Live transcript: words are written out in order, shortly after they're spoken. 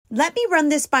"Let me run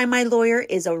this by my lawyer"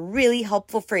 is a really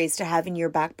helpful phrase to have in your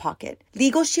back pocket.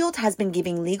 Legal Shield has been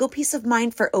giving legal peace of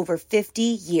mind for over 50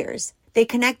 years. They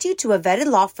connect you to a vetted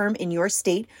law firm in your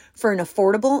state for an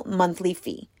affordable monthly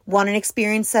fee. Want an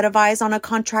experienced set of eyes on a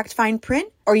contract fine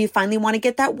print? Or you finally want to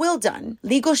get that will done?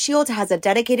 Legal Shield has a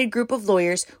dedicated group of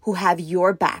lawyers who have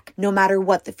your back, no matter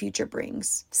what the future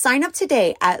brings. Sign up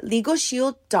today at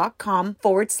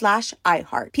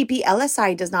LegalShield.com/iHeart.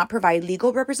 PPLSI does not provide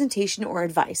legal representation or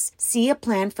advice. See a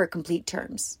plan for complete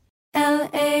terms.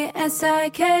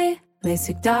 LASIK,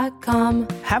 LASIK.com.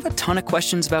 Have a ton of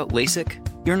questions about LASIK?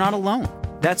 You're not alone.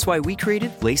 That's why we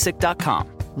created LASIK.com.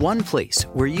 One place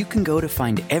where you can go to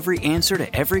find every answer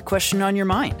to every question on your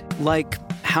mind. Like,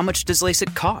 how much does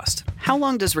LASIK cost? How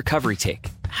long does recovery take?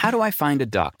 How do I find a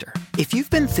doctor? If you've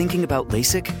been thinking about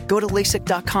LASIK, go to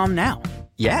LASIK.com now.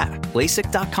 Yeah,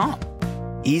 LASIK.com.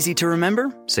 Easy to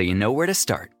remember, so you know where to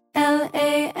start.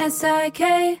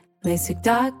 LASIK,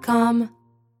 LASIK.com.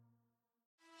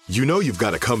 You know you've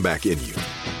got a comeback in you.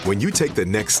 When you take the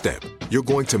next step, you're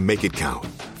going to make it count.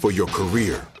 For your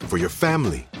career, for your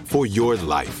family, for your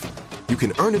life. You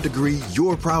can earn a degree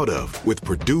you're proud of with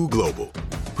Purdue Global.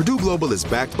 Purdue Global is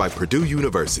backed by Purdue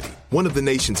University, one of the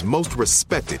nation's most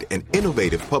respected and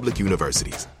innovative public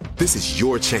universities. This is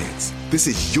your chance. This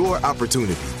is your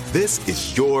opportunity. This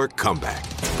is your comeback.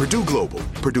 Purdue Global,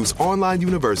 Purdue's online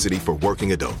university for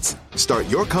working adults. Start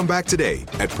your comeback today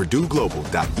at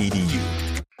purdueglobal.edu.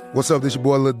 What's up, this your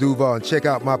boy Lil Duval, and check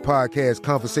out my podcast,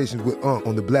 Conversations with Unc,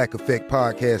 on the Black Effect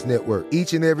Podcast Network.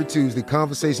 Each and every Tuesday,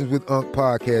 Conversations with Unc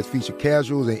podcast feature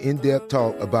casuals and in-depth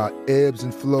talk about ebbs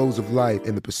and flows of life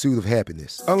and the pursuit of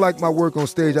happiness. Unlike my work on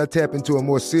stage, I tap into a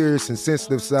more serious and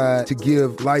sensitive side to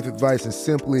give life advice and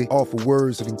simply offer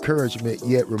words of encouragement,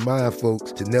 yet remind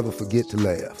folks to never forget to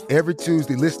laugh. Every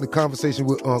Tuesday, listen to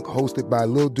Conversations with Unc, hosted by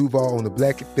Lil Duval on the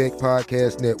Black Effect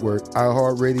Podcast Network,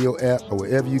 iHeartRadio app, or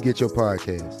wherever you get your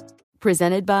podcasts.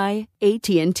 Presented by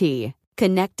AT&T.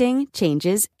 Connecting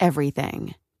changes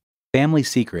everything. Family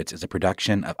Secrets is a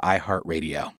production of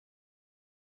iHeartRadio.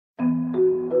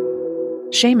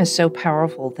 Shame is so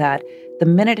powerful that the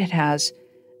minute it has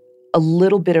a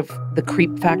little bit of the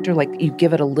creep factor, like you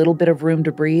give it a little bit of room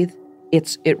to breathe,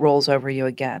 it rolls over you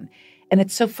again. And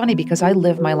it's so funny because I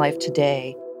live my life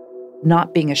today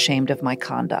not being ashamed of my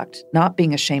conduct, not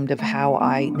being ashamed of how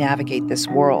I navigate this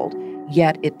world,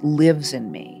 yet it lives in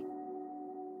me.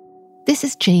 This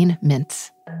is Jane Mintz.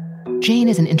 Jane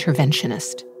is an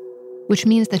interventionist, which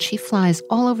means that she flies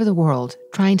all over the world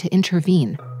trying to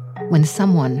intervene when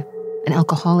someone, an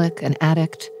alcoholic, an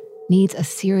addict, needs a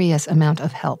serious amount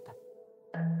of help.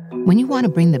 When you want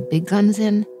to bring the big guns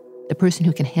in, the person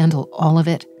who can handle all of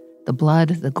it, the blood,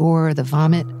 the gore, the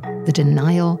vomit, the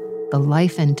denial, the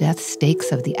life and death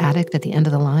stakes of the addict at the end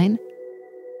of the line,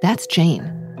 that's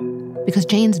Jane. Because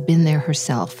Jane's been there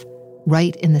herself,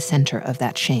 right in the center of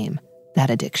that shame, that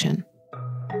addiction.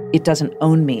 It doesn't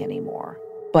own me anymore,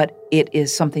 but it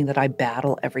is something that I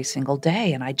battle every single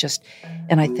day. And I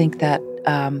think that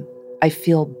I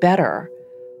feel better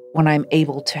when I'm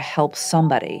able to help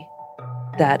somebody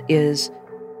that is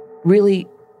really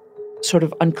sort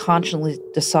of unconsciously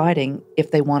deciding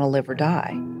if they want to live or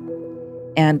die.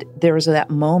 And there is that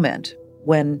moment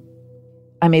when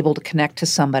I'm able to connect to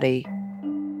somebody.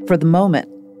 For the moment,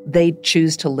 they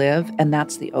choose to live, and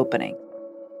that's the opening.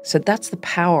 So that's the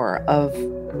power of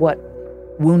what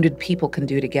wounded people can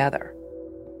do together.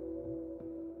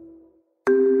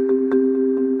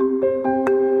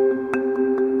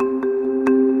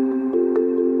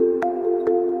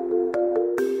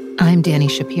 I'm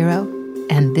Dani Shapiro,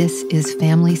 and this is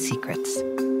Family Secrets.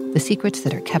 The secrets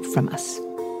that are kept from us,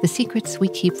 the secrets we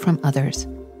keep from others,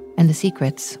 and the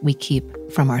secrets we keep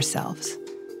from ourselves.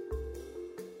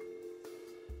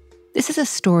 This is a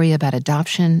story about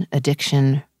adoption,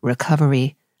 addiction,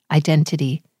 recovery,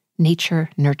 identity,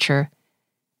 nature, nurture,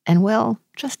 and, well,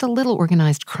 just a little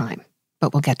organized crime,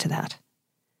 but we'll get to that.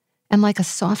 And like a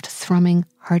soft thrumming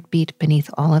heartbeat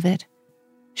beneath all of it,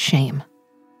 shame.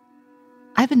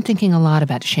 I've been thinking a lot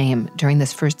about shame during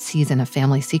this first season of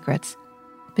Family Secrets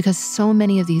because so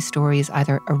many of these stories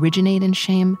either originate in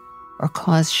shame or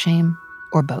cause shame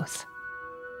or both.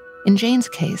 In Jane's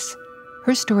case,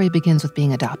 her story begins with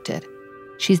being adopted.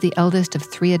 She's the eldest of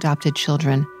 3 adopted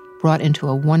children brought into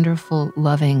a wonderful,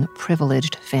 loving,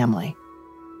 privileged family.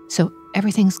 So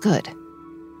everything's good,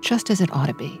 just as it ought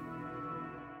to be.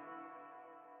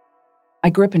 I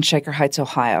grew up in Shaker Heights,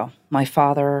 Ohio. My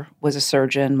father was a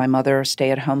surgeon, my mother a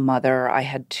stay-at-home mother. I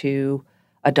had 2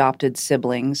 adopted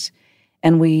siblings,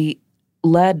 and we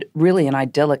led really an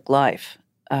idyllic life.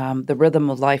 The rhythm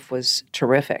of life was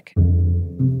terrific.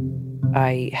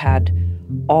 I had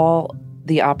all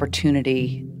the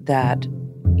opportunity that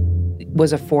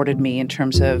was afforded me in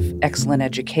terms of excellent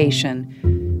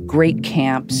education, great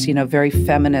camps, very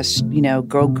feminist,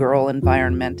 girl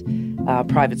environment,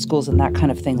 private schools and that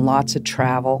kind of thing, lots of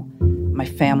travel. My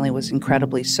family was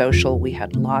incredibly social. We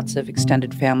had lots of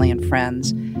extended family and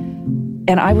friends.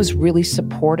 And I was really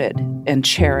supported and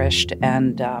cherished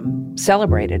and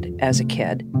celebrated as a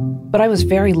kid. But I was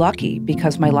very lucky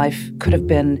because my life could have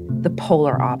been the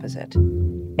polar opposite.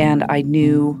 And I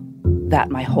knew that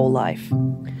my whole life.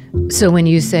 So when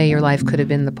you say your life could have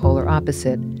been the polar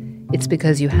opposite, it's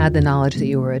because you had the knowledge that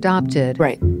you were adopted.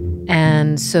 Right.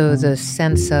 And so the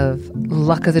sense of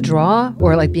luck of the draw,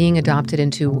 or like being adopted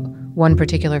into one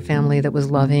particular family that was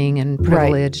loving and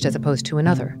privileged as opposed to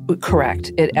another.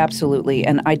 Correct. It absolutely.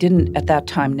 And I didn't at that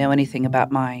time know anything about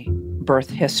my birth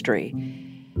history,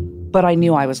 but I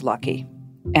knew I was lucky.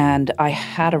 And I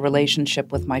had a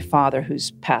relationship with my father,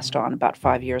 who's passed on about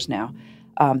 5 years now,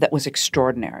 that was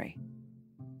extraordinary.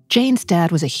 Jane's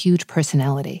dad was a huge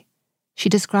personality. She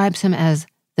describes him as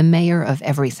the mayor of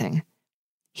everything.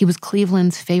 He was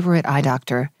Cleveland's favorite eye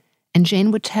doctor, and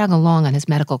Jane would tag along on his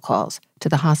medical calls to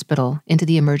the hospital, into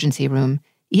the emergency room,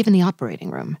 even the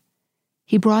operating room.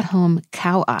 He brought home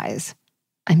cow eyes.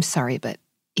 I'm sorry, but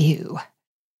ew.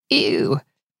 Ew.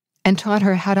 And taught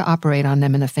her how to operate on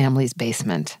them in the family's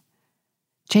basement.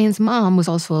 Jane's mom was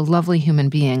also a lovely human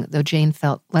being, though Jane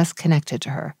felt less connected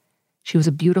to her. She was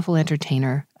a beautiful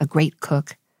entertainer, a great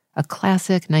cook, a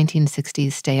classic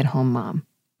 1960s stay-at-home mom.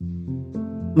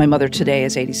 My mother today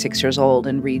is 86 years old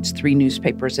and reads 3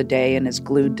 newspapers a day and is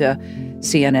glued to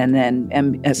CNN and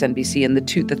MSNBC. And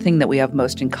the thing that we have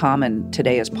most in common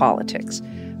today is politics,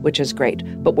 which is great.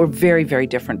 But we're very, very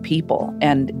different people.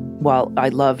 And while I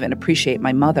love and appreciate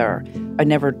my mother, I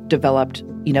never developed,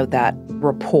 that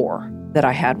rapport that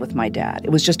I had with my dad.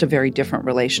 It was just a very different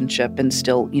relationship and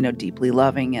still, deeply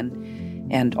loving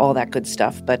and all that good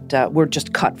stuff. But we're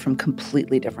just cut from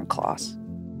completely different cloths.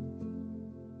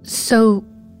 So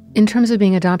in terms of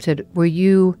being adopted, were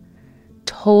you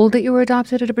told that you were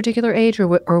adopted at a particular age,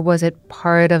 or was it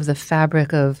part of the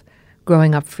fabric of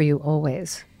growing up for you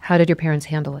always? How did your parents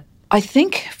handle it? I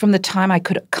think from the time I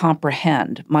could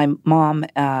comprehend, my mom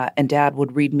and dad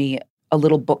would read me a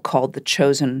little book called The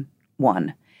Chosen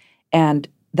One. And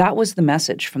that was the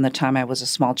message from the time I was a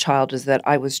small child, is that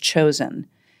I was chosen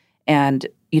and,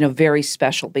 very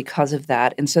special because of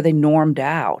that. And so they normed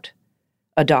out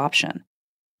adoption.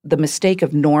 The mistake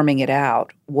of norming it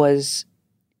out was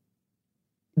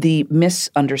the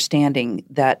misunderstanding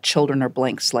that children are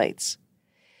blank slates.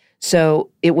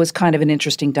 So it was kind of an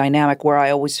interesting dynamic where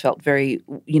I always felt very,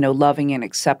 loving and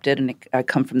accepted, and I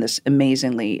come from this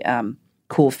amazingly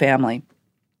cool family.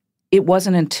 It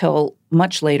wasn't until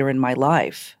much later in my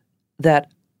life that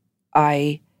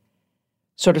I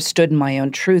sort of stood in my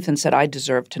own truth and said, I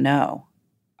deserve to know.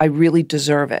 I really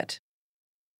deserve it.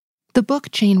 The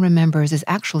book Jane remembers is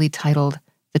actually titled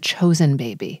The Chosen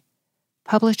Baby.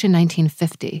 Published in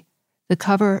 1950, the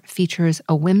cover features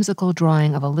a whimsical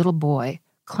drawing of a little boy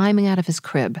climbing out of his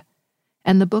crib,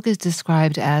 and the book is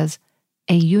described as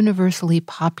a universally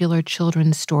popular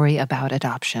children's story about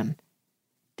adoption.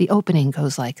 The opening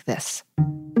goes like this.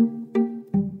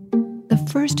 The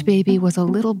first baby was a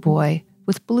little boy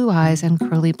with blue eyes and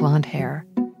curly blonde hair.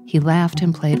 He laughed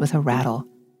and played with a rattle.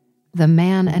 The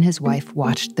man and his wife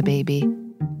watched the baby.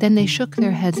 Then they shook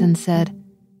their heads and said,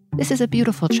 "This is a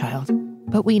beautiful child,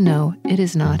 but we know it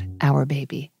is not our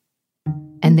baby."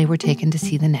 And they were taken to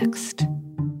see the next.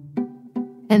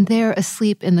 And there,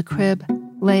 asleep in the crib,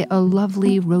 lay a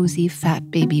lovely, rosy,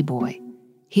 fat baby boy.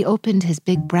 He opened his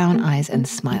big brown eyes and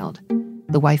smiled.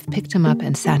 The wife picked him up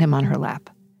and sat him on her lap.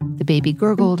 The baby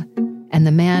gurgled, and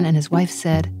the man and his wife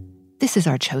said, "This is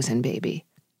our chosen baby.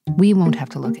 We won't have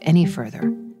to look any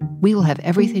further. We will have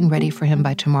everything ready for him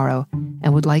by tomorrow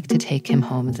and would like to take him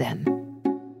home then."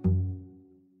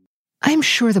 I'm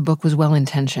sure the book was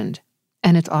well-intentioned,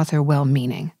 and its author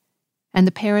well-meaning. And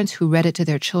the parents who read it to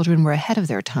their children were ahead of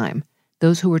their time,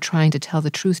 those who were trying to tell the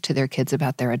truth to their kids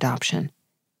about their adoption.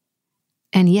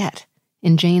 And yet,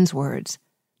 in Jane's words,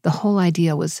 the whole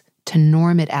idea was to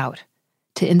norm it out,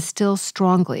 to instill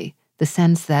strongly the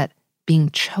sense that being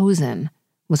chosen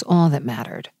was all that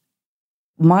mattered.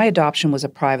 My adoption was a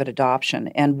private adoption,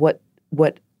 and what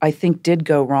I think did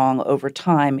go wrong over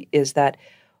time is that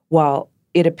while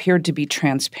it appeared to be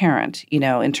transparent,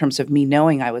 in terms of me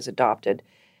knowing I was adopted,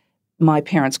 my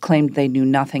parents claimed they knew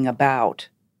nothing about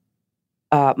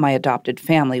my adopted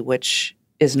family, which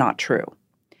is not true.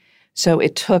 So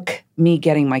it took me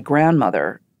getting my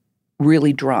grandmother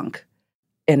really drunk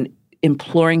and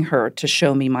imploring her to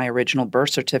show me my original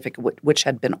birth certificate, which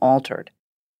had been altered.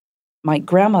 My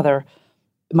grandmother,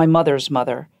 my mother's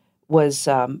mother, was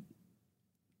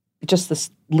just this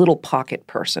little pocket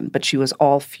person, but she was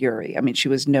all fury. I mean, she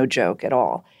was no joke at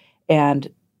all. And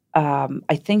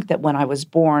I think that when I was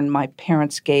born, my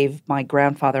parents gave my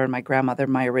grandfather and my grandmother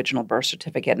my original birth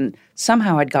certificate, and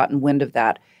somehow I'd gotten wind of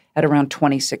that at around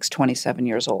 26, 27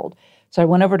 years old. So I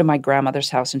went over to my grandmother's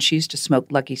house, and she used to smoke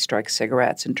Lucky Strike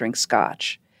cigarettes and drink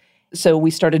scotch. So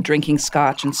we started drinking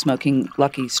scotch and smoking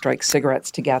Lucky Strike cigarettes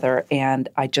together, and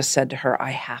I just said to her,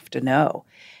 I have to know.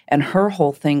 And her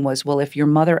whole thing was, well, if your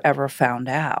mother ever found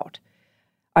out,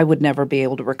 I would never be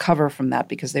able to recover from that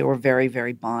because they were very,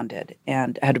 very bonded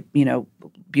and had,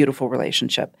 beautiful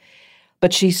relationship.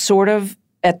 But she sort of,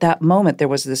 at that moment, there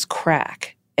was this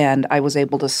crack, and I was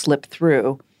able to slip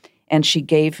through, and she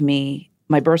gave me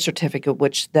my birth certificate,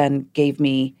 which then gave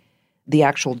me the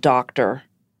actual doctor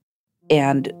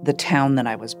and the town that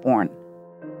I was born.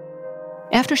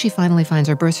 After she finally finds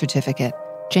her birth certificate,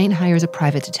 Jane hires a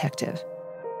private detective.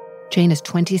 Jane is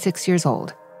 26 years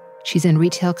old. She's in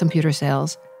retail computer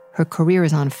sales. Her career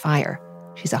is on fire.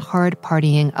 She's a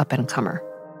hard-partying up-and-comer.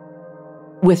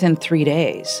 Within 3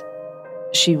 days,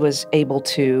 she was able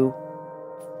to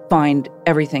find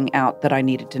everything out that I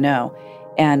needed to know.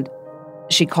 And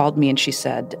she called me and she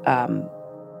said,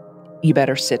 you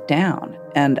better sit down.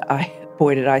 And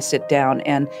boy, did I sit down.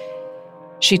 And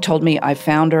she told me, I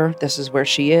found her. This is where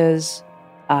she is.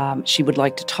 She would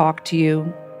like to talk to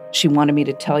you. She wanted me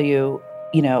to tell you,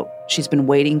 she's been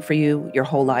waiting for you your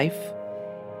whole life.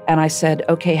 And I said,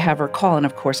 okay, have her call. And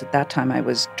of course, at that time, I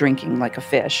was drinking like a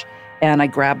fish. And I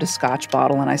grabbed a scotch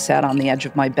bottle and I sat on the edge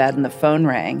of my bed and the phone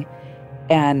rang.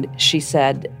 And she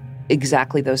said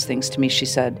exactly those things to me. She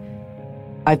said,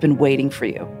 I've been waiting for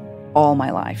you all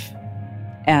my life.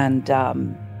 And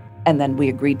then we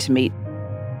agreed to meet.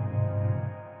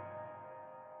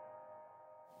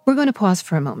 We're going to pause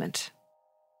for a moment.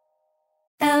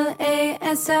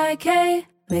 LASIK,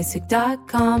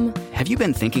 LASIK.com. Have you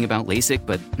been thinking about LASIK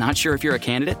but not sure if you're a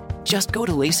candidate? Just go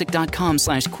to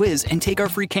LASIK.com/quiz and take our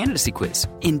free candidacy quiz.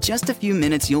 In just a few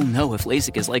minutes, you'll know if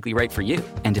LASIK is likely right for you.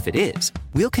 And if it is,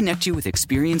 we'll connect you with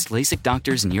experienced LASIK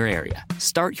doctors in your area.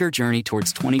 Start your journey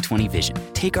towards 20/20 vision.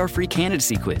 Take our free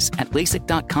candidacy quiz at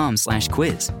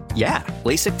LASIK.com/quiz. Yeah,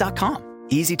 LASIK.com.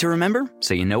 Easy to remember,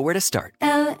 so you know where to start.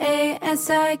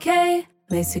 LASIK,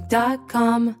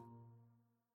 LASIK.com.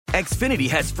 Xfinity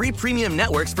has free premium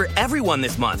networks for everyone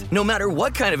this month, no matter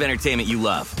what kind of entertainment you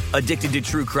love. Addicted to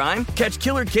true crime? Catch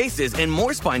killer cases and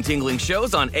more spine-tingling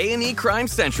shows on A&E Crime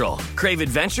Central. Crave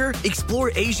adventure?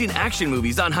 Explore Asian action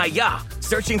movies on Hi-YAH.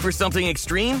 Searching for something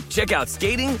extreme? Check out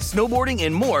skating, snowboarding,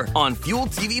 and more on Fuel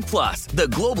TV Plus, the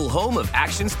global home of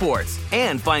action sports.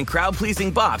 And find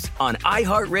crowd-pleasing bops on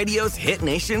iHeartRadio's Hit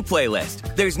Nation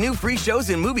playlist. There's new free shows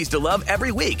and movies to love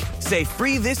every week. Say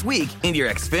free this week in your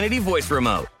Xfinity voice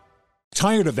remote.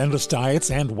 Tired of endless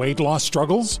diets and weight loss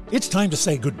struggles? It's time to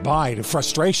say goodbye to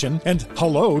frustration and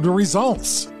hello to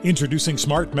results. Introducing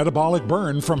Smart Metabolic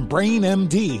Burn from Brain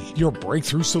MD, your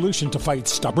breakthrough solution to fight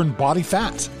stubborn body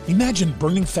fat. Imagine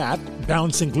burning fat,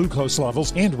 balancing glucose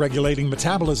levels, and regulating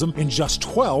metabolism in just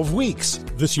 12 weeks.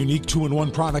 This unique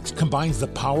 2-in-1 product combines the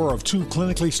power of 2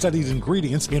 clinically studied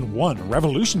ingredients in one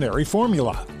revolutionary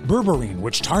formula. Berberine,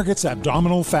 which targets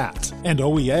abdominal fat, and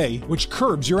OEA, which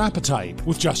curbs your appetite.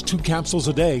 With just 2 capsules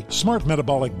a day, Smart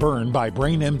Metabolic Burn by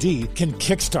Brain MD can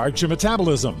kickstart your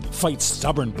metabolism, fight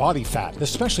stubborn body fat,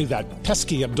 especially that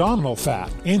pesky abdominal fat,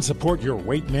 and support your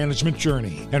weight management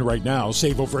journey. And right now,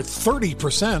 save over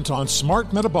 30% on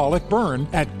Smart Metabolic Burn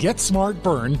at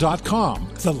GetSmartBurn.com.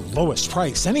 The lowest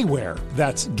price anywhere.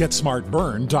 That's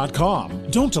GetSmartBurn.com.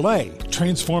 Don't delay.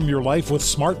 Transform your life with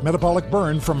Smart Metabolic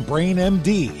Burn from Brain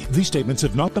MD. These statements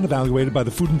have not been evaluated by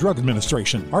the Food and Drug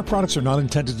Administration. Our products are not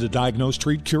intended to diagnose,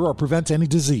 treat, cure, or prevent any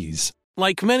disease.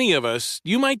 Like many of us,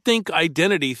 you might think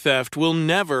identity theft will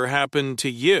never happen to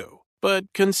you. But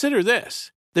consider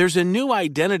this. There's a new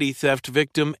identity theft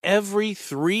victim every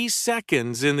 3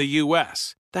 seconds in the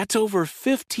U.S. That's over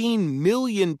 15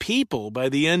 million people by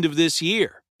the end of this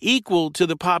year, equal to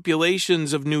the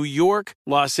populations of New York,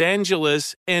 Los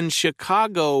Angeles, and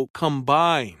Chicago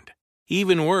combined.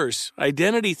 Even worse,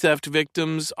 identity theft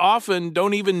victims often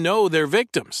don't even know they're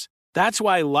victims. That's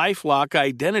why LifeLock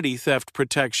Identity Theft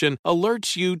Protection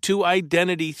alerts you to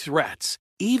identity threats,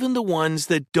 even the ones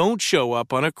that don't show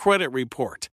up on a credit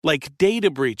report, like data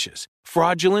breaches,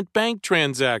 fraudulent bank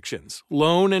transactions,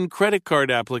 loan and credit card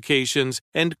applications,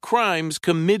 and crimes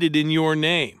committed in your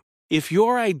name. If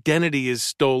your identity is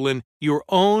stolen, your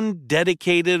own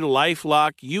dedicated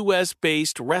LifeLock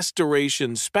U.S.-based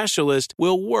restoration specialist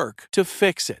will work to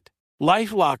fix it.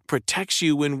 LifeLock protects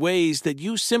you in ways that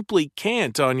you simply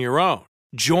can't on your own.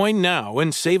 Join now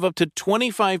and save up to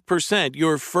 25%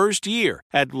 your first year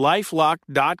at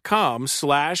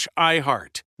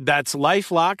LifeLock.com/iHeart. That's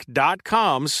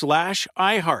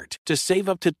LifeLock.com/iHeart to save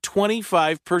up to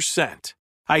 25%.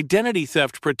 Identity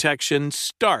theft protection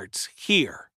starts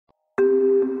here.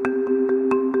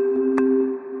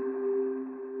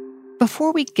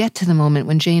 Before we get to the moment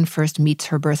when Jane first meets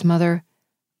her birth mother,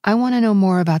 I want to know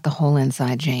more about the whole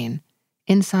inside Jane,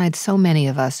 inside so many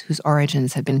of us whose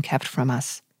origins have been kept from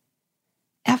us.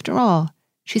 After all,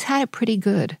 she's had it pretty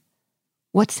good.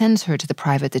 What sends her to the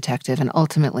private detective and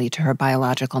ultimately to her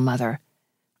biological mother?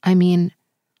 I mean,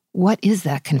 what is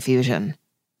that confusion?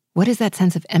 What is that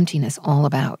sense of emptiness all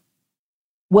about?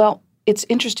 Well, it's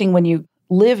interesting when you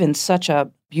live in such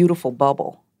a beautiful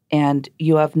bubble and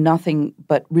you have nothing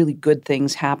but really good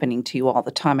things happening to you all the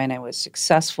time. And I was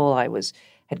successful.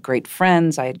 Had great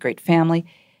friends. I had great family.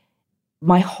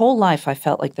 My whole life, I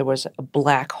felt like there was a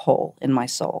black hole in my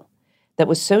soul that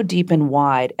was so deep and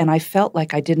wide, and I felt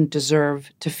like I didn't deserve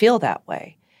to feel that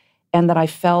way, and that I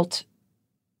felt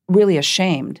really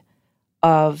ashamed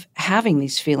of having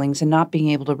these feelings and not being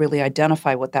able to really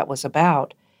identify what that was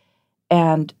about.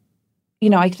 And,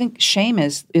 I think shame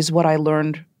is what I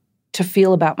learned to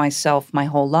feel about myself my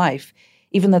whole life,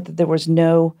 even that there was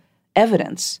no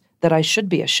evidence that I should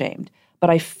be ashamed. But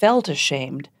I felt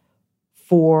ashamed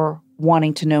for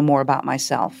wanting to know more about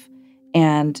myself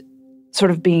and sort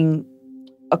of being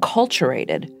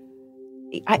acculturated.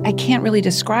 I can't really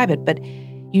describe it, but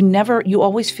you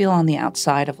always feel on the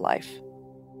outside of life.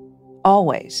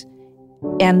 Always.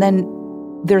 And then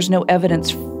there's no evidence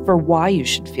for why you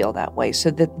should feel that way, so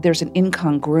that there's an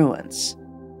incongruence.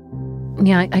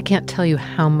 Yeah, I can't tell you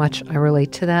how much I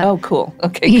relate to that. Oh, cool.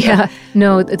 Okay, good. Yeah.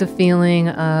 No, the feeling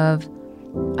of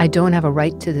I don't have a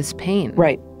right to this pain.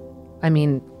 Right. I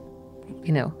mean,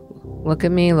 look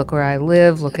at me, look where I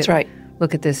live, look at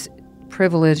this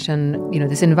privilege and,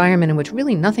 this environment in which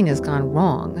really nothing has gone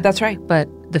wrong. That's right. But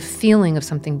the feeling of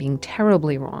something being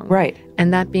terribly wrong. Right.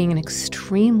 And that being an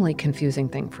extremely confusing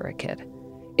thing for a kid.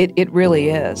 It really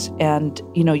is. And,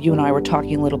 you and I were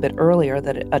talking a little bit earlier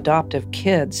that adoptive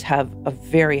kids have a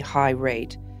very high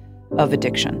rate of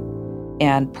addiction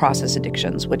and process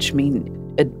addictions, which mean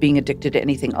being addicted to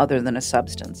anything other than a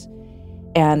substance.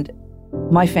 And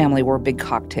my family were big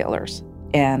cocktailers.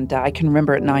 And I can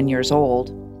remember at 9 years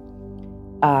old,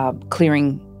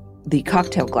 clearing the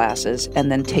cocktail glasses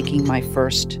and then taking my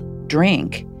first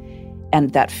drink,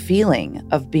 and that feeling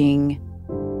of being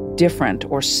different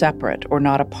or separate or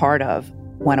not a part of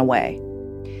went away.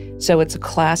 So it's a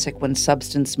classic when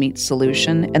substance meets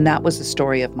solution, and that was the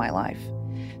story of my life.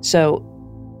 So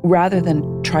rather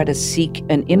than try to seek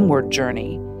an inward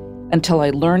journey until I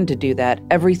learned to do that,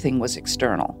 everything was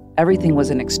external. Everything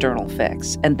was an external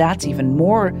fix. And that's even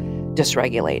more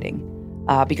dysregulating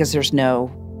because there's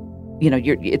no,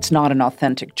 it's not an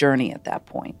authentic journey at that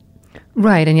point.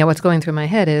 Right. And yet what's going through my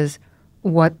head is,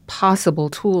 what possible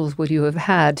tools would you have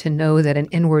had to know that an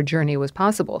inward journey was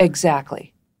possible?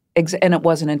 Exactly. And it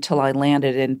wasn't until I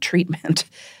landed in treatment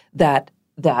that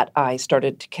I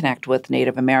started to connect with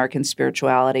Native American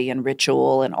spirituality and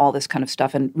ritual and all this kind of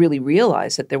stuff, and really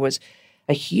realized that there was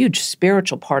a huge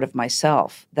spiritual part of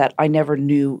myself that I never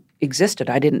knew existed.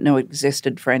 I didn't know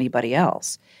existed for anybody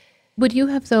else. Would you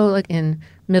have, though, like in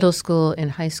middle school, in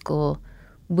high school,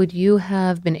 would you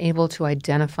have been able to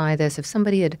identify this if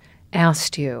somebody had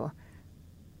asked you,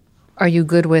 are you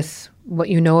good with what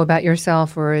you know about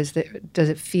yourself, or does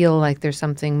it feel like there's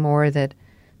something more that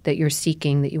you're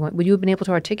seeking, that you want? Would you have been able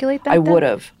to articulate that? I would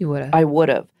have. You would have. I would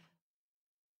have.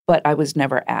 But I was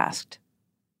never asked.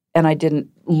 And I didn't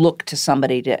look to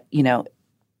somebody to,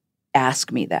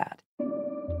 ask me that.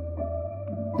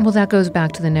 Well, that goes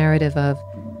back to the narrative of,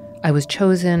 I was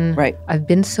chosen. Right. I've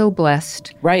been so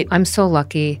blessed. Right. I'm so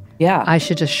lucky. Yeah. I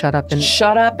should just shut up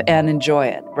and enjoy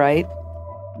it, right?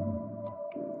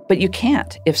 But you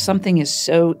can't. If something is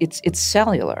so, it's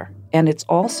cellular. And it's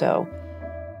also,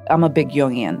 I'm a big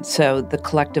Jungian, so the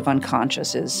collective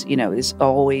unconscious is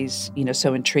always,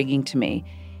 so intriguing to me.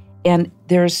 And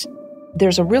there's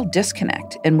a real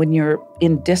disconnect. And when you're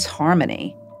in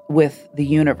disharmony with the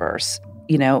universe,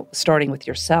 starting with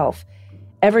yourself,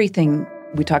 everything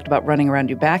we talked about running around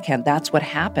your backhand, that's what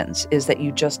happens, is that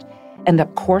you just end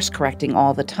up course correcting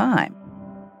all the time.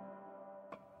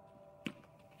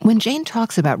 When Jane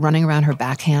talks about running around her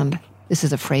backhand, this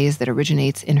is a phrase that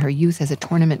originates in her youth as a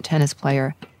tournament tennis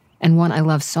player, and one I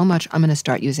love so much I'm going to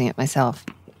start using it myself.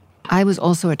 I was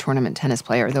also a tournament tennis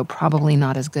player, though probably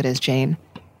not as good as Jane.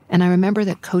 And I remember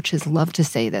that coaches love to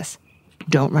say this,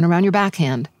 don't run around your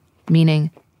backhand,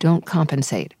 meaning Don't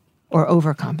compensate or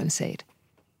overcompensate.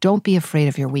 Don't be afraid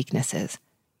of your weaknesses.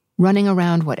 Running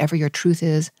around whatever your truth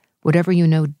is, whatever you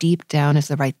know deep down is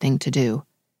the right thing to do.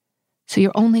 So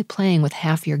you're only playing with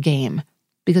half your game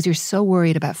because you're so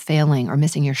worried about failing or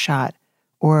missing your shot.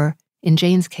 Or, in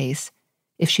Jane's case,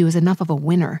 if she was enough of a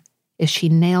winner, if she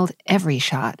nailed every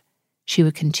shot, she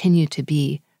would continue to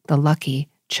be the lucky,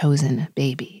 chosen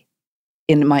baby.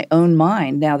 In my own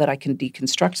mind, now that I can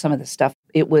deconstruct some of this stuff,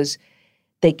 it was,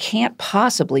 they can't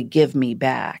possibly give me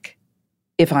back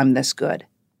if I'm this good.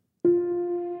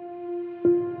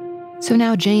 So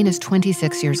now Jane is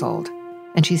 26 years old,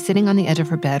 and she's sitting on the edge of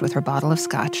her bed with her bottle of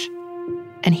scotch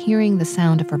and hearing the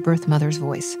sound of her birth mother's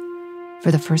voice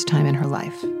for the first time in her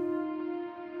life.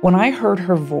 When I heard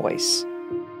her voice,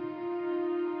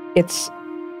 it's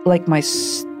like my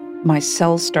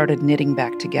cells started knitting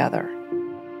back together.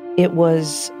 It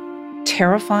was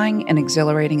terrifying and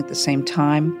exhilarating at the same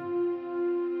time.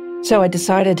 So I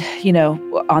decided,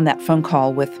 on that phone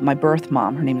call with my birth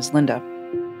mom, her name is Linda,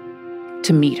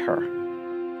 to meet her.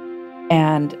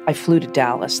 And I flew to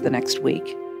Dallas the next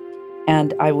week.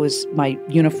 And my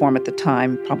uniform at the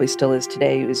time, probably still is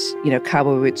today, was,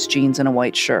 cowboy boots, jeans, and a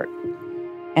white shirt.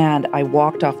 And I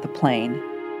walked off the plane.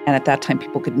 And at that time,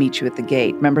 people could meet you at the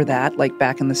gate. Remember that, like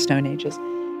back in the Stone Ages?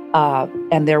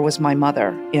 And there was my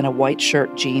mother in a white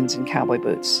shirt, jeans, and cowboy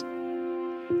boots.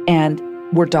 And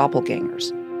we're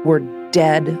doppelgangers. We're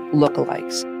dead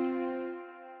lookalikes.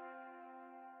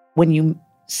 When you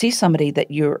see somebody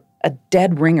that you're a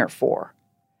dead ringer for,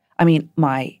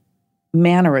 my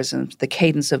mannerisms, the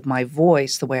cadence of my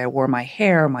voice, the way I wore my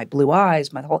hair, my blue eyes,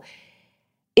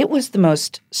 it was the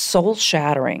most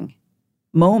soul-shattering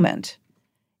moment.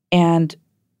 And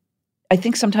I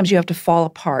think sometimes you have to fall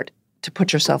apart to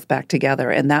put yourself back together.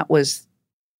 And that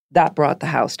brought the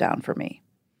house down for me.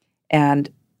 And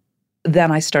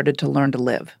then I started to learn to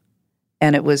live.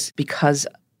 And it was because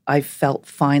I felt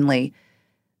finally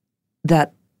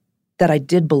that I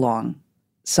did belong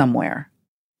somewhere.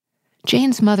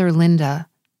 Jane's mother, Linda,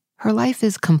 her life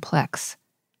is complex.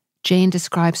 Jane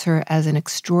describes her as an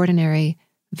extraordinary,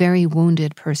 very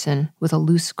wounded person with a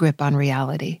loose grip on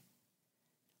reality.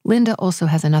 Linda also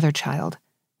has another child,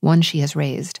 one she has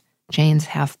raised, Jane's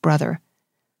half-brother,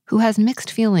 who has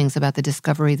mixed feelings about the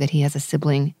discovery that he has a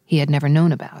sibling he had never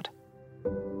known about.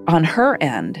 On her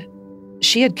end,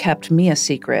 she had kept me a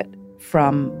secret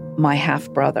from my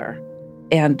half-brother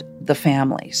and the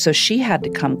family, so she had to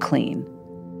come clean.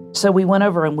 So we went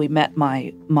over and we met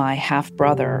my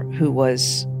half-brother, who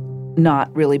was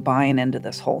not really buying into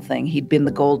this whole thing. He'd been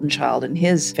the golden child in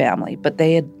his family, but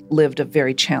they had lived a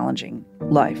very challenging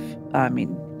life,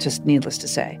 just needless to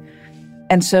say.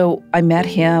 And so I met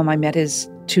him, I met his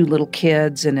 2 little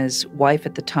kids and his wife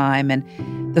at the time, and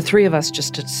the 3 of us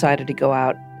just decided to go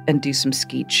out and do some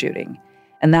skeet shooting.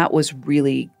 And that was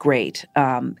really great.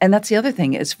 And that's the other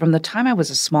thing, is from the time I was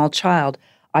a small child,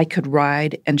 I could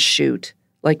ride and shoot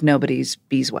like nobody's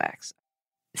beeswax.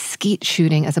 Skeet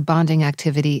shooting as a bonding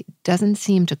activity doesn't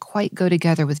seem to quite go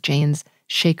together with Jane's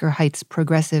Shaker Heights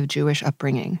progressive Jewish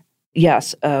upbringing.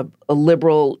 Yes, a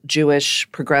liberal Jewish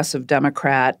progressive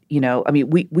Democrat.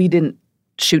 We didn't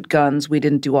shoot guns, we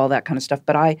didn't do all that kind of stuff.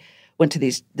 But I went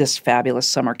to this fabulous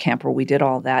summer camp where we did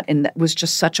all that, and that was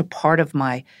just such a part of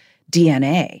my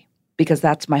DNA because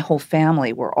that's my whole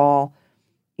family. We're all,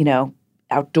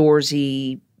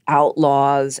 outdoorsy,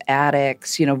 outlaws,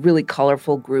 addicts, really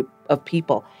colorful group of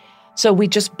people. So we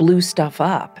just blew stuff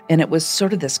up, and it was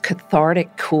sort of this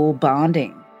cathartic, cool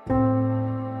bonding.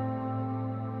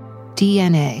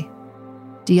 DNA,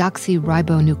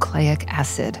 deoxyribonucleic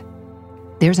acid.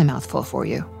 There's a mouthful for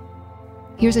you.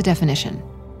 Here's a definition.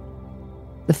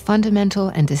 The fundamental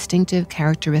and distinctive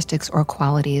characteristics or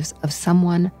qualities of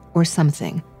someone or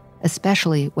something,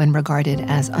 especially when regarded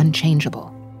as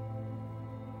unchangeable.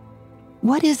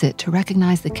 What is it to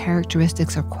recognize the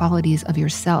characteristics or qualities of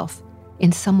yourself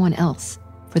in someone else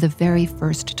for the very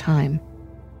first time?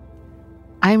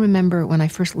 I remember when I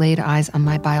first laid eyes on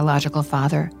my biological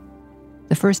father.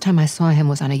 The first time I saw him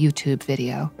was on a YouTube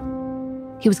video.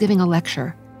 He was giving a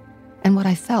lecture, and what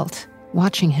I felt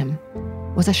watching him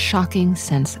was a shocking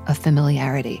sense of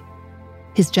familiarity.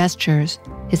 His gestures,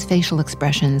 his facial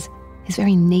expressions, his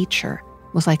very nature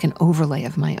was like an overlay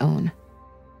of my own.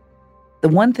 The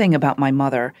one thing about my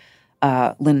mother,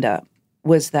 Linda,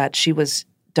 was that she was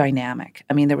dynamic.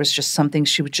 There was just something,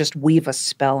 she would just weave a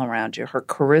spell around you. Her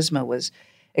charisma was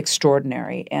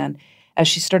extraordinary. And as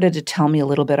she started to tell me a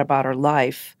little bit about her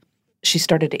life, she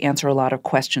started to answer a lot of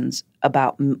questions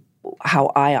about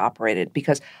how I operated,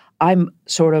 because I'm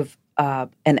sort of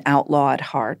an outlaw at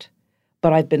heart,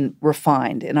 but I've been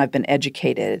refined and I've been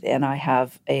educated and I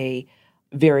have a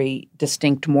very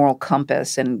distinct moral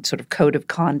compass and sort of code of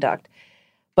conduct.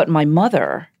 But my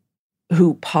mother,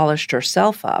 who polished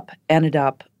herself up, ended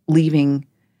up leaving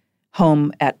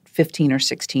home at 15 or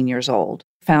 16 years old,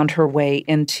 found her way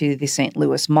into the St.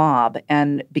 Louis mob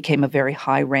and became a very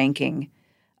high-ranking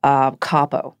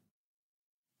capo.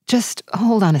 Just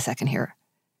hold on a second here.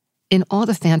 In all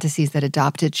the fantasies that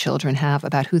adopted children have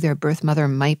about who their birth mother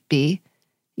might be,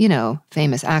 you know,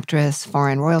 famous actress,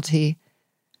 foreign royalty,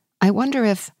 I wonder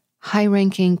if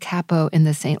high-ranking capo in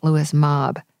the St. Louis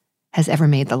mob has ever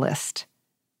made the list.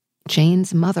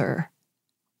 Jane's mother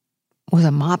was a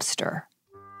mobster.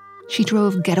 She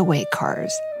drove getaway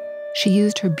cars. She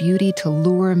used her beauty to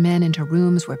lure men into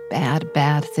rooms where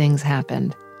bad things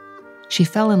happened. She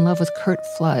fell in love with Curt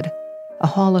Flood, a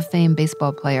Hall of Fame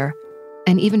baseball player,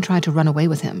 and even tried to run away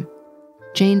with him.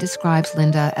 Jane describes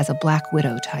Linda as a Black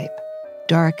Widow type,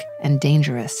 dark and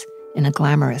dangerous in a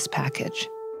glamorous package.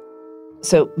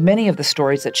 So many of the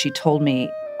stories that she told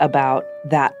me about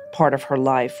that part of her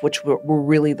life, which were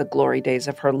really the glory days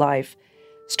of her life,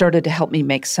 started to help me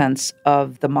make sense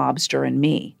of the mobster in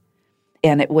me.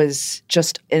 And it was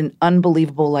just an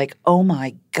unbelievable, like, oh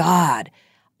my God,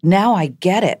 now I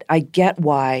get it. I get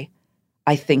why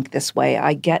I think this way.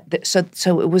 I get that.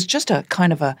 So it was just a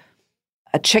kind of a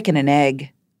chicken and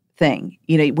egg thing.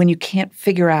 You know, when you can't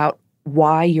figure out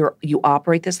why you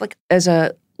operate this, like as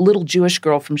a little Jewish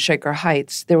girl from Shaker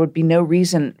Heights, there would be no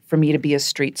reason for me to be as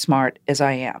street smart as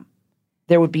I am.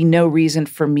 There would be no reason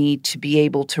for me to be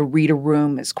able to read a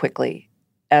room as quickly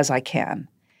as I can.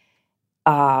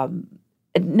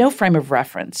 No frame of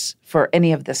reference for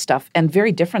any of this stuff, and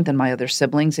very different than my other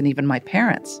siblings and even my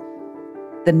parents.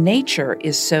 The nature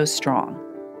is so strong.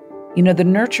 You know, the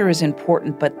nurture is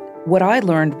important, but what I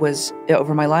learned was,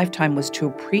 over my lifetime, was to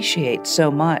appreciate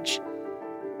so much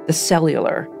the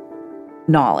cellular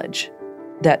knowledge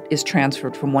that is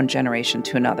transferred from one generation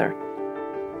to another.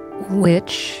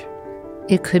 Which,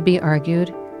 it could be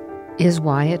argued, is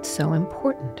why it's so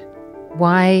important.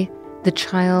 Why the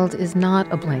child is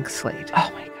not a blank slate.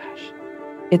 Oh my gosh.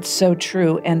 It's so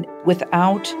true. And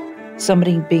without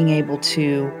somebody being able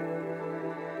to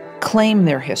claim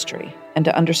their history and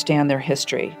to understand their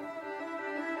history,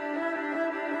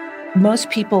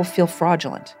 most people feel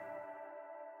fraudulent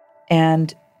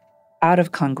and out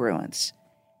of congruence.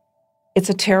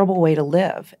 It's a terrible way to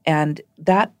live. And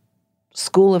that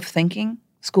school of thinking,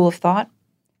 school of thought,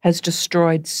 has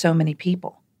destroyed so many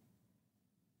people.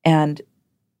 And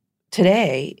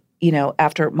today, you know,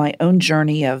 after my own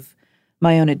journey of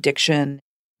my own addiction,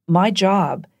 my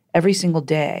job every single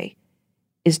day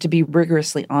is to be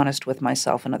rigorously honest with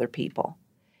myself and other people.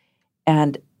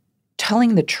 And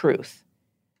telling the truth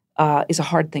is a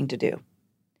hard thing to do.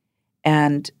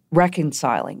 And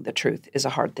reconciling the truth is a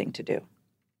hard thing to do.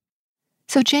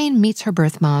 So Jane meets her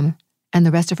birth mom and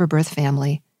the rest of her birth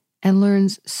family and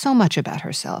learns so much about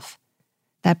herself.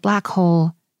 That black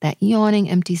hole, that yawning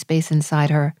empty space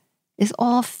inside her, is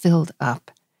all filled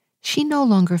up. She no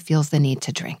longer feels the need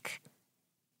to drink.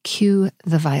 Cue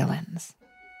the violins.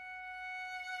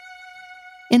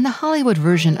 In the Hollywood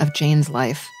version of Jane's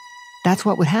life, that's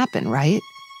what would happen, right?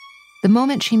 The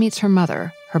moment she meets her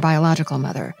mother, her biological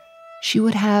mother, she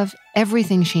would have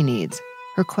everything she needs.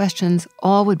 Her questions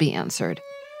all would be answered.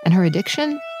 And her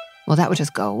addiction, well, that would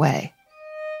just go away.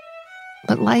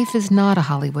 But life is not a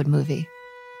Hollywood movie.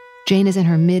 Jane is in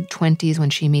her mid-20s when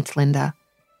she meets Linda,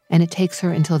 and it takes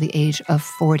her until the age of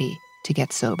 40 to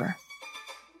get sober.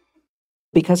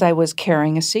 Because I was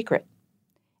carrying a secret,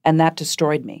 and that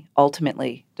destroyed me,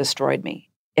 ultimately destroyed me.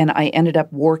 And I ended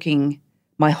up working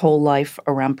my whole life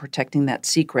around protecting that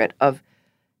secret of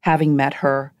having met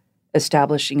her,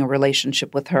 establishing a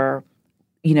relationship with her,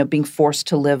 you know, being forced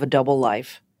to live a double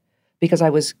life, because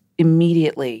I was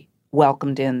immediately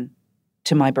welcomed in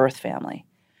to my birth family,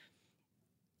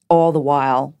 all the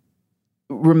while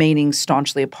remaining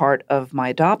staunchly a part of my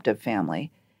adoptive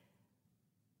family.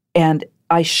 And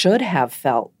I should have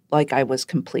felt like I was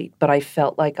complete, but I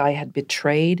felt like I had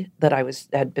betrayed, that I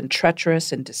had been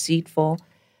treacherous and deceitful,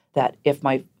 that if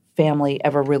my family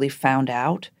ever really found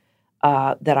out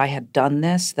that I had done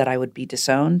this, that I would be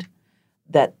disowned,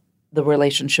 that the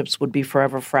relationships would be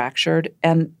forever fractured.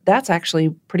 And that's actually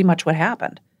pretty much what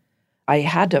happened. I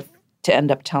had to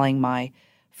end up telling my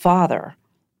father,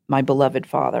 my beloved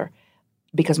father,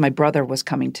 because my brother was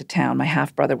coming to town, my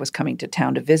half-brother was coming to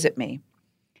town to visit me.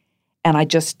 And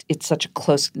it's such a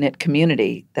close-knit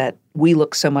community that we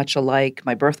look so much alike.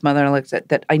 My birth mother looks at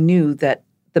that. I knew that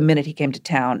the minute he came to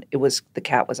town, the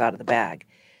cat was out of the bag.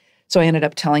 So I ended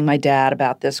up telling my dad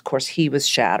about this. Of course, he was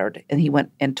shattered, and he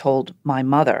went and told my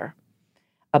mother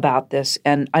about this,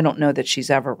 and I don't know that she's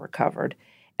ever recovered.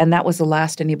 And that was the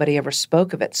last anybody ever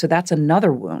spoke of it. So that's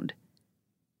another wound,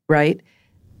 right?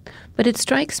 But it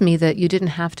strikes me that you didn't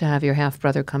have to have your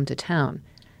half-brother come to town.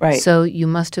 Right. So you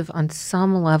must have, on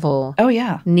some level,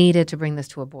 needed to bring this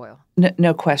to a boil.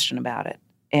 No question about it.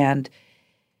 And,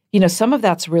 some of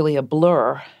that's really a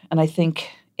blur. And I think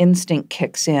instinct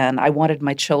kicks in. I wanted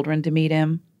my children to meet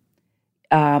him.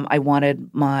 I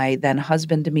wanted my then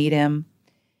husband to meet him.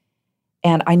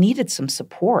 And I needed some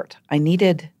support. I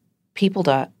needed people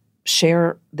to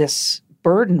share this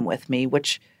burden with me,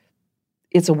 which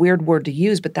it's a weird word to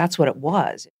use, but that's what it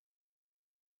was.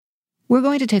 We're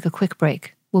going to take a quick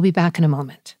break. We'll be back in a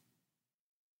moment.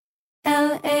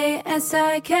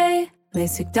 LASIK,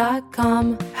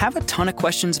 LASIK.com. Have a ton of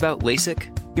questions about LASIK?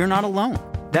 You're not alone.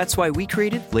 That's why we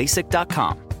created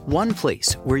LASIK.com. One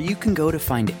place where you can go to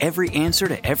find every answer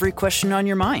to every question on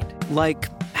your mind. Like,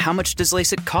 how much does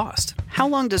LASIK cost? How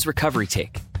long does recovery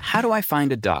take? How do I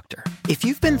find a doctor? If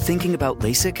you've been thinking about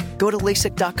LASIK, go to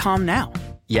LASIK.com now.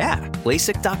 Yeah,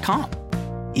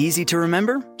 LASIK.com. Easy to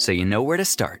remember, so you know where to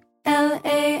start.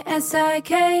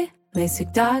 LASIK,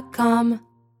 LASIK.com.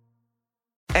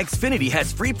 Xfinity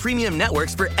has free premium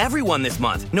networks for everyone this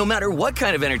month, no matter what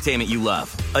kind of entertainment you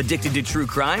love. Addicted to true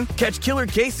crime? Catch killer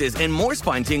cases and more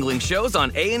spine-tingling shows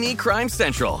on A&E Crime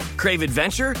Central. Crave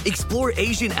adventure? Explore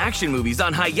Asian action movies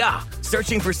on Hi-Ya.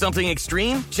 Searching for something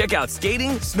extreme? Check out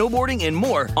skating, snowboarding, and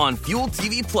more on Fuel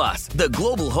TV Plus, the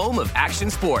global home of action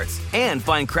sports. And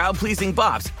find crowd-pleasing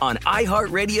bops on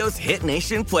iHeartRadio's Hit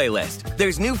Nation playlist.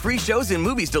 There's new free shows and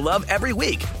movies to love every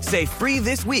week. Say free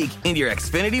this week in your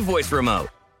Xfinity voice remote.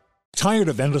 Tired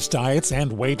of endless diets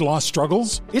and weight loss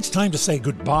struggles? It's time to say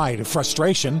goodbye to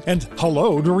frustration and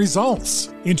hello to results.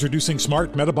 Introducing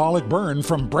Smart Metabolic Burn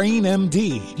from Brain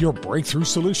MD, your breakthrough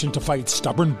solution to fight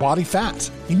stubborn body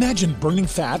fat. Imagine burning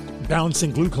fat,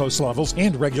 balancing glucose levels,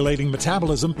 and regulating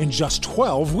metabolism in just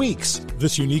 12 weeks.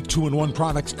 This unique 2-in-1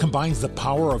 product combines the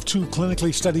power of 2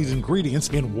 clinically studied ingredients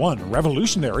in one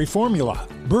revolutionary formula.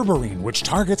 Berberine, which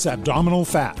targets abdominal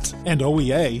fat, and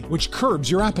OEA, which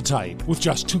curbs your appetite. With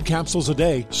just 2 capsules a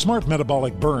day, Smart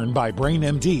Metabolic Burn by Brain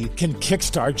MD can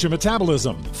kickstart your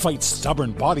metabolism, fight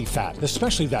stubborn body fat,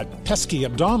 especially that pesky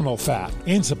abdominal fat,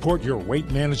 and support your weight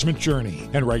management journey.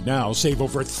 And right now, save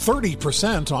over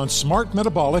 30% on Smart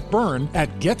Metabolic Burn at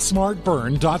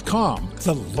GetSmartBurn.com.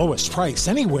 The lowest price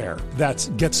anywhere. That's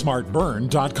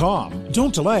GetSmartBurn.com.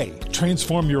 Don't delay.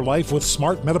 Transform your life with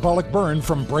Smart Metabolic Burn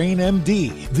from Brain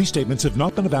MD. These statements have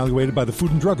not been evaluated by the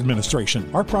Food and Drug Administration.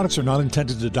 Our products are not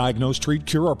intended to diagnose, treat,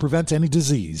 cure, or prevent any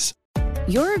disease.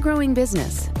 You're a growing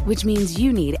business, which means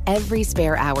you need every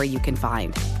spare hour you can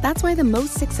find. That's why the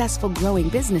most successful growing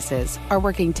businesses are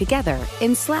working together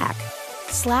in Slack.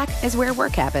 Slack is where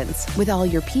work happens, with all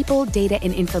your people, data,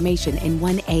 and information in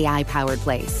one AI-powered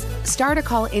place. Start a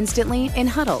call instantly in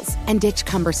huddles and ditch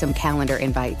cumbersome calendar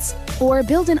invites. Or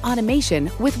build an automation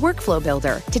with Workflow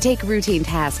Builder to take routine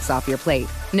tasks off your plate.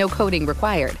 No coding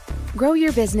required. Grow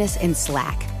your business in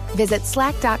Slack. Visit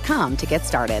slack.com to get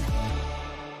started.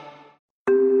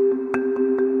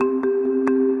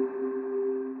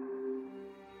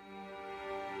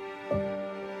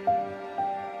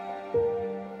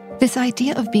 This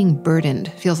idea of being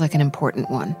burdened feels like an important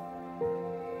one.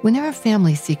 When there are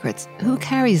family secrets, who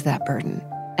carries that burden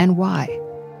and why?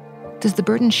 Does the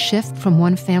burden shift from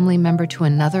one family member to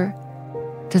another?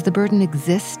 Does the burden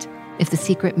exist if the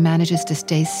secret manages to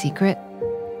stay secret?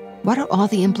 What are all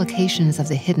the implications of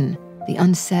the hidden, the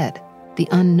unsaid, the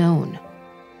unknown?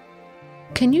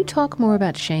 Can you talk more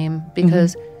about shame?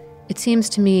 Because it seems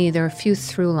to me there are a few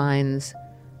through lines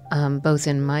both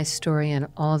in my story and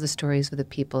all the stories of the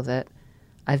people that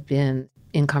I've been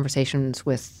in conversations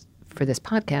with for this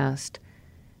podcast.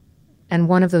 And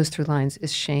one of those through lines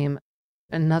is shame.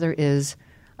 Another is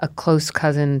a close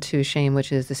cousin to shame,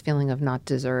 which is this feeling of not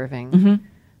deserving.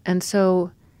 And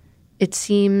so it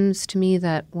seems to me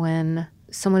that when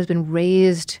someone has been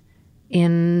raised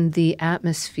in the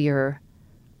atmosphere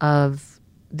of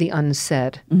the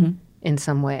unsaid in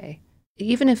some way,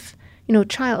 even if a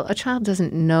child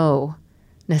doesn't know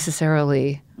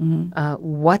necessarily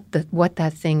what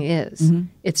that thing is.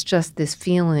 It's just this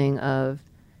feeling of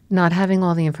not having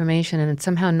all the information and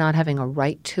somehow not having a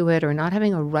right to it, or not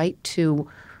having a right to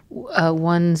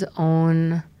one's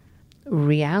own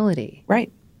reality.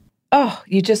 Right. Oh,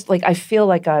 you just I feel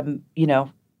like I'm,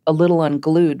 a little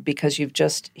unglued because you've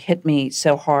just hit me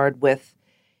so hard with,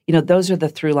 those are the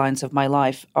through lines of my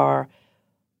life, are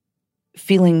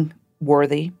feeling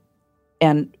worthy.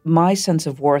 And my sense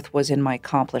of worth was in my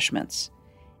accomplishments.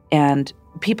 And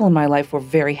people in my life were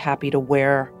very happy to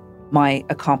wear my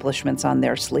accomplishments on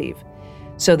their sleeve.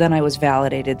 So then I was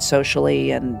validated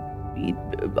socially and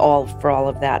for all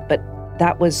of that. But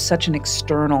that was such an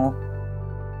external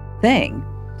thing.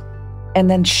 And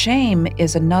then shame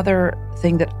is another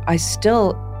thing that I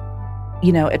still,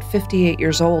 at 58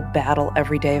 years old, battle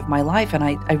every day of my life. And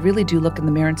I really do look in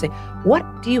the mirror and say,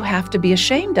 what do you have to be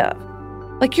ashamed of?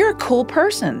 Like, you're a cool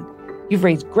person. You've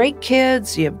raised great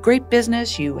kids, you have great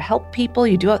business, you help people,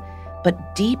 you do it.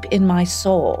 But deep in my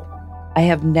soul, I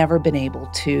have never been able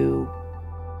to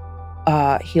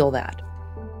heal that.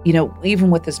 Even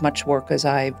with as much work as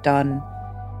I've done,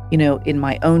 in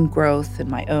my own growth and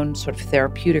my own sort of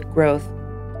therapeutic growth,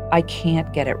 I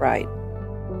can't get it right.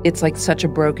 It's like such a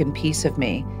broken piece of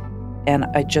me, and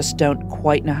I just don't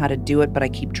quite know how to do it, but I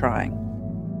keep trying.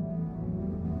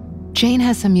 Jane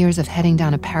has some years of heading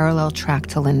down a parallel track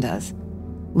to Linda's.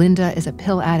 Linda is a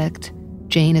pill addict.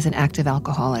 Jane is an active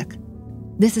alcoholic.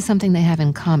 This is something they have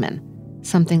in common,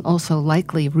 something also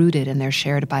likely rooted in their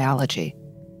shared biology.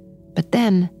 But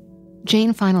then,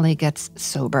 Jane finally gets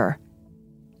sober.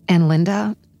 And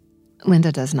Linda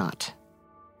does not.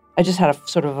 I just had a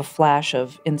sort of a flash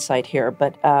of insight here,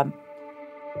 but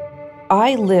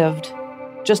I lived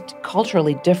just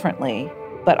culturally differently,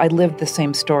 but I lived the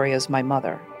same story as my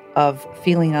mother of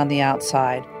feeling on the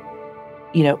outside,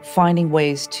 finding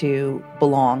ways to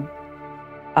belong,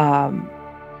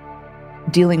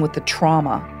 dealing with the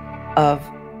trauma of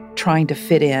trying to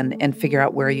fit in and figure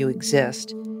out where you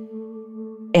exist.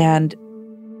 And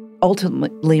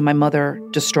ultimately, my mother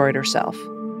destroyed herself.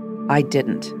 I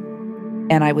didn't.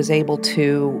 And I was able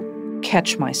to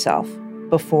catch myself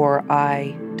before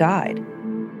I died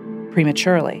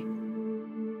prematurely.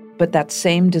 But that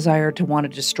same desire to want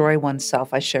to destroy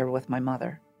oneself I shared with my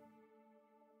mother.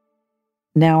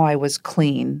 Now I was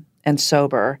clean and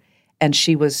sober, and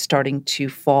she was starting to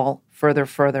fall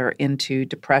further into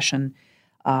depression,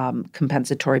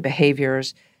 compensatory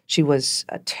behaviors. She was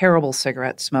a terrible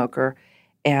cigarette smoker.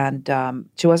 And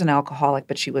she was an alcoholic,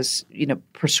 but she was,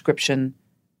 prescription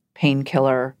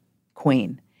painkiller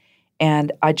queen.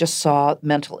 And I just saw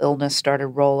mental illness started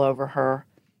roll over her,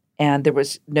 and there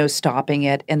was no stopping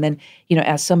it. And then,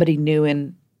 as somebody new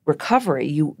in recovery,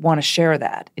 you want to share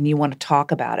that and you want to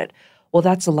talk about it. Well,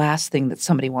 that's the last thing that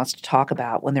somebody wants to talk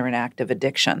about when they're in active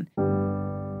addiction.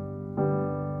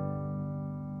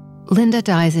 Linda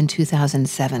dies in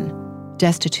 2007,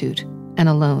 destitute and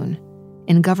alone,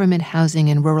 in government housing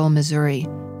in rural Missouri,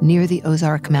 near the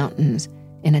Ozark Mountains,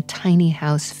 in a tiny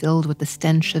house filled with the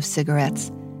stench of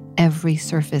cigarettes, every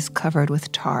surface covered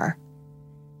with tar.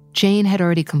 Jane had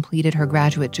already completed her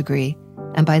graduate degree,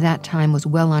 and by that time was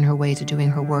well on her way to doing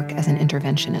her work as an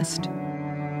interventionist.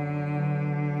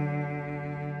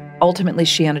 Ultimately,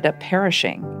 she ended up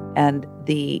perishing, and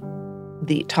the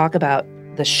talk about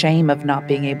the shame of not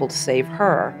being able to save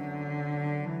her,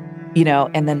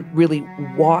 and then really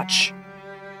watch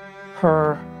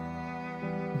her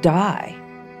die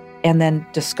and then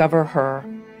discover her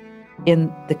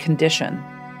in the condition,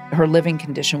 her living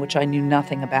condition, which I knew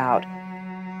nothing about.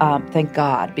 Thank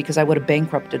God, because I would have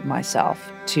bankrupted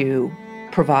myself to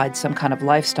provide some kind of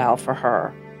lifestyle for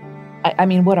her. I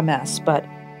mean, what a mess. But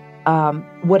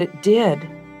what it did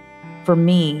for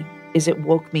me is it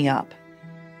woke me up.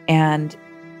 And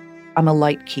I'm a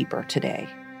light keeper today.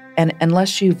 And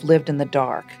unless you've lived in the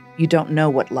dark, you don't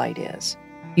know what light is.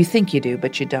 You think you do,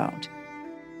 but you don't.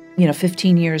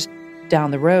 15 years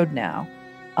down the road now,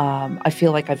 I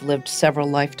feel like I've lived several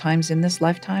lifetimes in this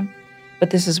lifetime, but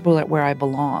this is where I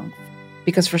belong.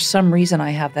 Because for some reason,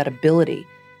 I have that ability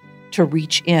to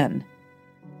reach in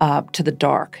to the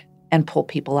dark and pull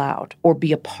people out, or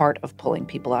be a part of pulling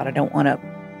people out. I don't want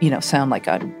to, sound like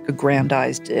I'm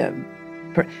aggrandized,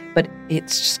 but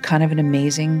it's just kind of an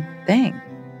amazing thing.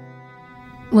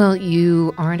 Well,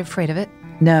 you aren't afraid of it.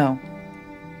 No.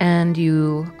 And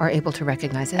you are able to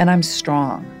recognize it. And I'm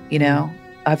strong,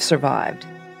 I've survived.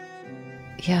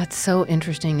 Yeah, it's so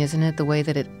interesting, isn't it? The way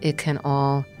that it can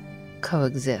all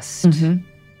coexist.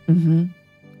 Mm-hmm. Mm-hmm.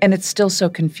 And it's still so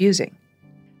confusing.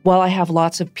 While I have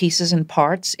lots of pieces and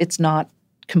parts, it's not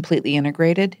completely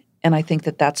integrated. And I think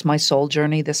that that's my soul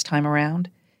journey this time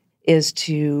around, is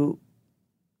to,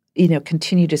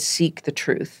 continue to seek the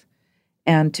truth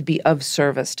and to be of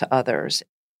service to others.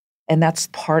 And that's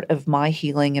part of my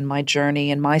healing and my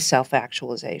journey and my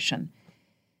self-actualization.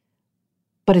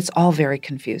 But it's all very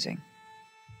confusing.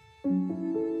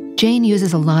 Jane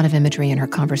uses a lot of imagery in her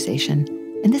conversation,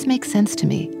 and this makes sense to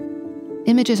me.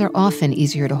 Images are often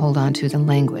easier to hold on to than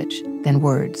language, than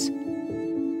words.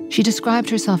 She described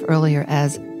herself earlier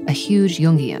as a huge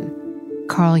Jungian.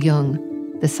 Carl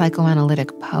Jung, the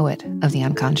psychoanalytic poet of the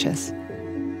unconscious.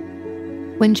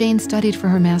 When Jane studied for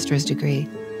her master's degree,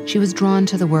 she was drawn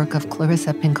to the work of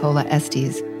Clarissa Pinkola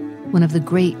Estes, one of the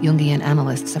great Jungian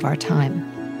analysts of our time.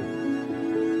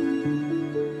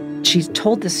 She's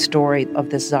told this story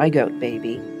of this zygote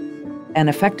baby, and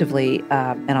effectively,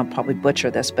 and I'll probably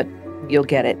butcher this, but you'll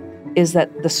get it, is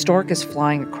that the stork is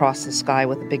flying across the sky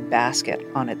with a big basket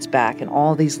on its back, and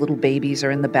all these little babies are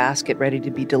in the basket ready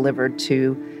to be delivered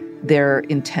to their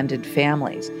intended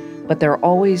families. But there are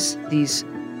always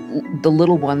the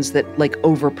little ones that like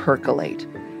over-percolate,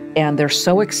 and they're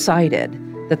so excited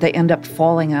that they end up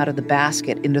falling out of the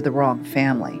basket into the wrong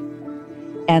family.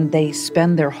 And they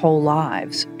spend their whole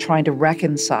lives trying to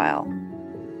reconcile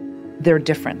their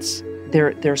difference,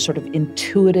 their sort of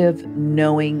intuitive,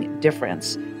 knowing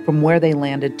difference from where they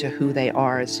landed to who they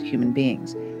are as human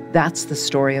beings. That's the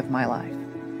story of my life.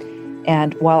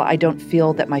 And while I don't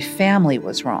feel that my family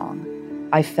was wrong,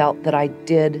 I felt that I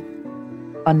did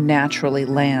unnaturally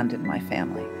land in my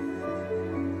family.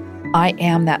 I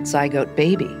am that zygote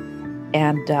baby.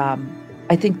 And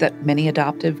I think that many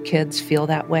adoptive kids feel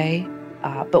that way.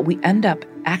 But we end up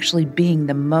actually being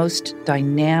the most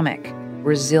dynamic,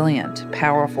 resilient,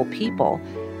 powerful people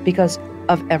because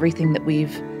of everything that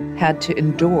we've had to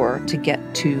endure to get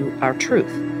to our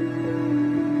truth.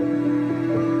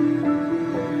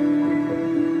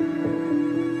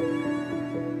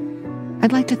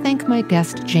 I'd like to thank my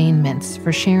guest, Jane Mintz,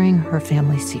 for sharing her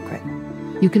family secret.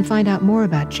 You can find out more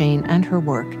about Jane and her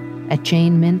work at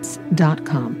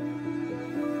janemintz.com.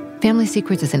 Family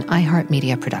Secrets is an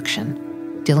iHeartMedia production.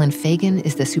 Dylan Fagan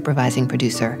is the supervising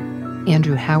producer.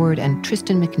 Andrew Howard and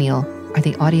Tristan McNeil are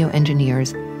the audio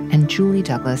engineers, and Julie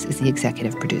Douglas is the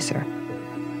executive producer.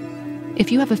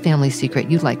 If you have a family secret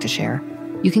you'd like to share,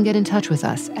 you can get in touch with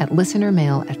us at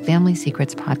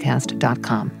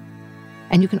listenermail@familysecretspodcast.com.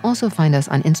 And you can also find us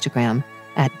on Instagram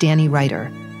at Danny Writer,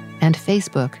 and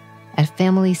Facebook at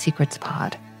Family Secrets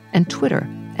Pod, and Twitter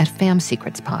at Fam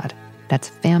Secrets Pod. That's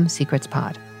Fam Secrets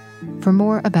Pod. For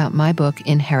more about my book,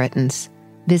 Inheritance,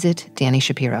 visit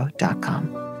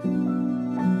DannyShapiro.com.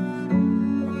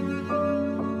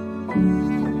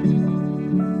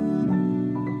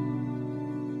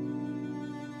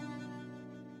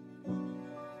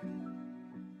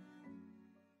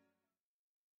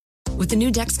 With the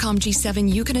new Dexcom G7,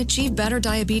 you can achieve better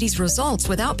diabetes results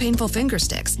without painful finger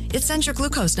sticks. It sends your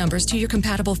glucose numbers to your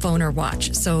compatible phone or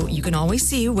watch, so you can always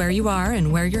see where you are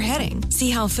and where you're heading.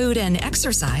 See how food and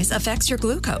exercise affects your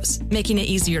glucose, making it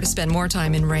easier to spend more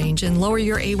time in range and lower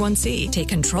your A1C. Take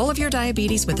control of your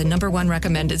diabetes with the #1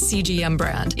 recommended CGM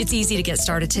brand. It's easy to get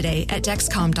started today at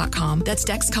Dexcom.com. That's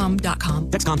Dexcom.com.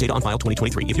 Dexcom data on file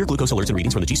 2023. If your glucose alerts and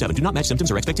readings from the G7 do not match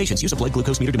symptoms or expectations, use a blood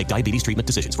glucose meter to make diabetes treatment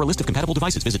decisions. For a list of compatible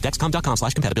devices, visit Dexcom.com/compatibility.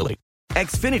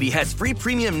 Xfinity has free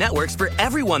premium networks for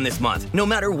everyone this month, no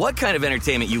matter what kind of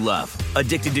entertainment you love.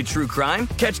 Addicted to true crime?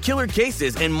 Catch killer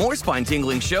cases and more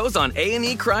spine-tingling shows on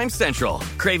A&E Crime Central.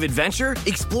 Crave adventure?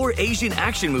 Explore Asian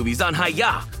action movies on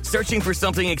Hi-YAH. Searching for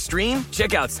something extreme?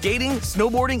 Check out skating,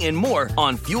 snowboarding, and more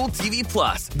on Fuel TV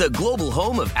Plus, the global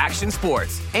home of action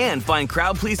sports. And find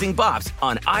crowd-pleasing bops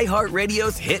on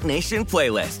iHeartRadio's Hit Nation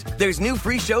playlist. There's new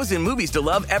free shows and movies to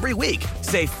love every week.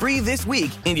 Say free this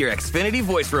week in your Xfinity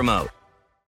voice remote.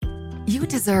 You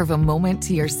deserve a moment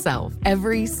to yourself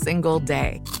every single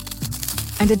day.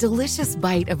 And a delicious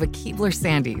bite of a Keebler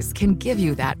Sandies can give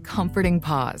you that comforting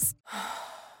pause.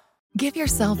 Give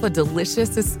yourself a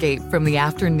delicious escape from the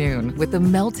afternoon with the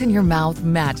melt-in-your-mouth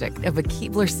magic of a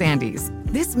Keebler Sandies.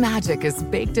 This magic is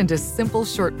baked into simple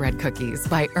shortbread cookies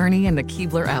by Ernie and the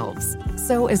Keebler Elves.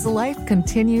 So as life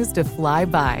continues to fly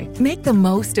by, make the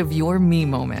most of your me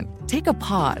moment. Take a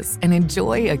pause and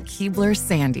enjoy a Keebler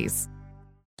Sandies.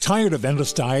 Tired of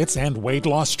endless diets and weight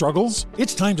loss struggles?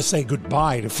 It's time to say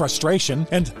goodbye to frustration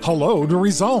and hello to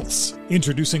results.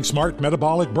 Introducing Smart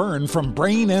Metabolic Burn from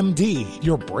Brain MD,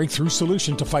 your breakthrough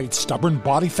solution to fight stubborn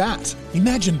body fat.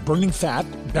 Imagine burning fat,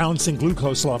 balancing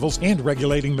glucose levels, and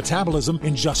regulating metabolism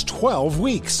in just 12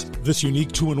 weeks. This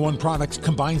unique 2-in-1 product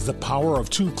combines the power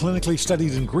of 2 clinically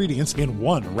studied ingredients in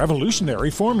one revolutionary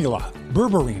formula.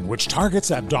 Berberine, which targets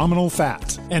abdominal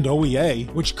fat, and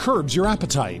OEA, which curbs your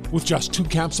appetite. With just 2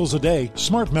 capsules a day,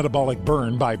 Smart Metabolic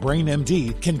Burn by Brain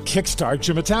MD can kickstart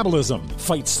your metabolism,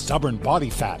 fight stubborn body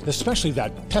fat, especially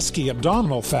that pesky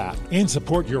abdominal fat, and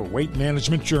support your weight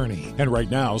management journey. And right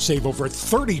now, save over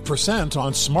 30%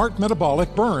 on Smart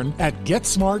Metabolic Burn at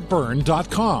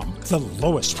GetSmartBurn.com. The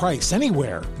lowest price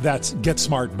anywhere. That's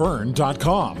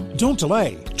GetSmartBurn.com. Don't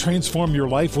delay. Transform your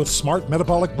life with Smart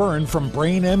Metabolic Burn from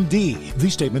Brain MD.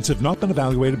 These statements have not been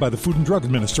evaluated by the Food and Drug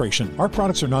Administration. Our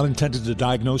products are not intended to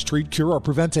diagnose, treat, cure, or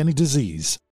prevent any disease.